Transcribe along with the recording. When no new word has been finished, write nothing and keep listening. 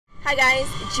Hi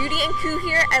guys, Judy and Koo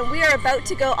here, and we are about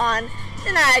to go on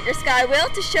the Niagara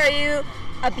SkyWheel to show you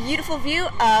a beautiful view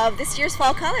of this year's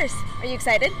fall colors. Are you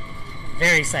excited?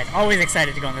 Very excited. Always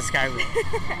excited to go on the SkyWheel.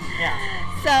 Yeah.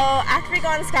 So after we go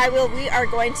on the SkyWheel, we are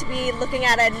going to be looking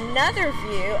at another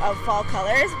view of fall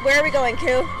colors. Where are we going,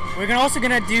 Koo? We're also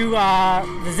going to do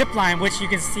the zip line, which you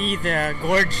can see the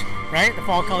gorge, right? The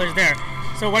fall colors there.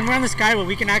 So when we're on the SkyWheel,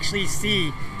 we can actually see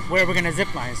where we're going to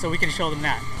zip line, so we can show them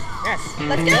that. Yes.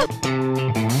 Let's go!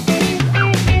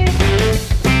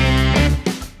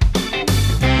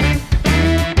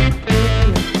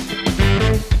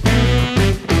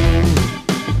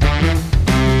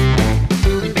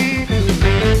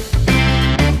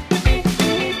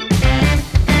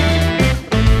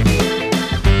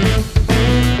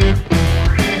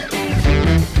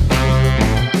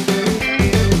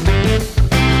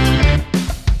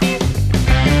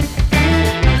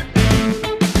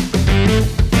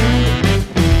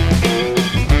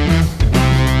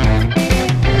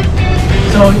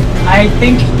 So I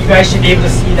think you guys should be able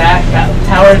to see that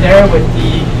tower there with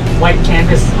the white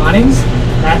canvas awnings.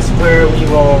 That's where we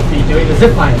will be doing the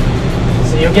zip line.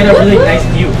 So you'll get a really nice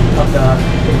view of the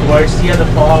gorge. See the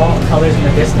fall colors in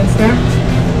the distance there?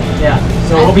 Yeah,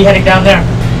 so we'll be heading down there.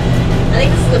 I think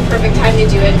this is the perfect time to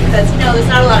do it because, you know, there's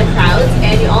not a lot of crowds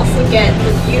and you also get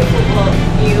the beautiful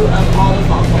view of all the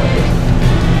fall foliage.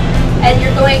 And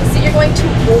you're going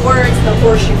towards the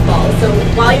Horseshoe Falls. So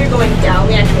while you're going down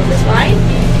the actual zip line,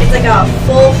 it's like a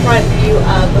full front view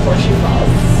of the Horseshoe Falls.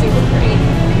 Super pretty.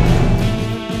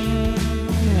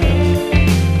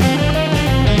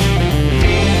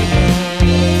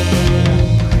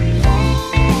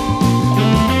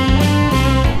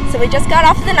 So we just got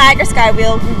off of the Niagara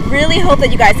SkyWheel. We really hope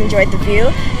that you guys enjoyed the view.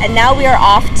 And now we are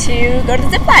off to go to the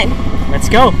zip line. Let's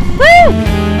go.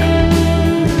 Woo!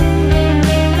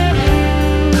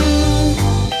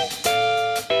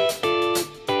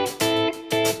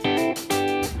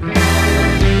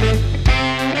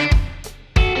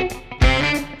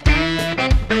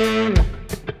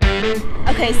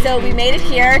 Okay, so we made it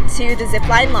here to the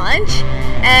zipline launch,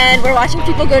 and we're watching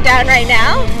people go down right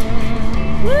now.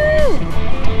 Woo!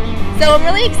 So I'm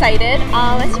really excited.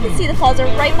 As you can see, the falls are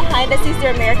right behind us. These are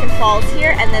American Falls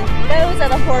here, and then those are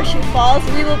the Horseshoe Falls.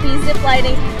 We will be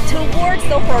ziplining towards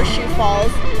the Horseshoe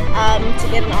Falls to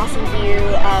get an awesome view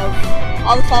of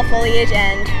all the fall foliage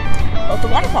and both the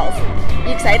waterfalls.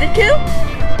 You excited, Koo?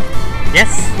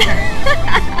 Yes.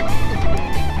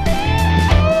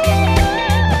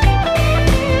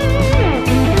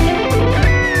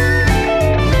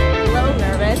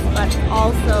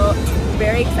 Also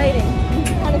very exciting. You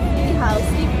can kind of see how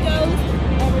steep it goes,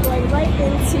 and we're going right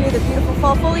into the beautiful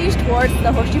fall foliage towards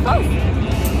the Horseshoe Falls.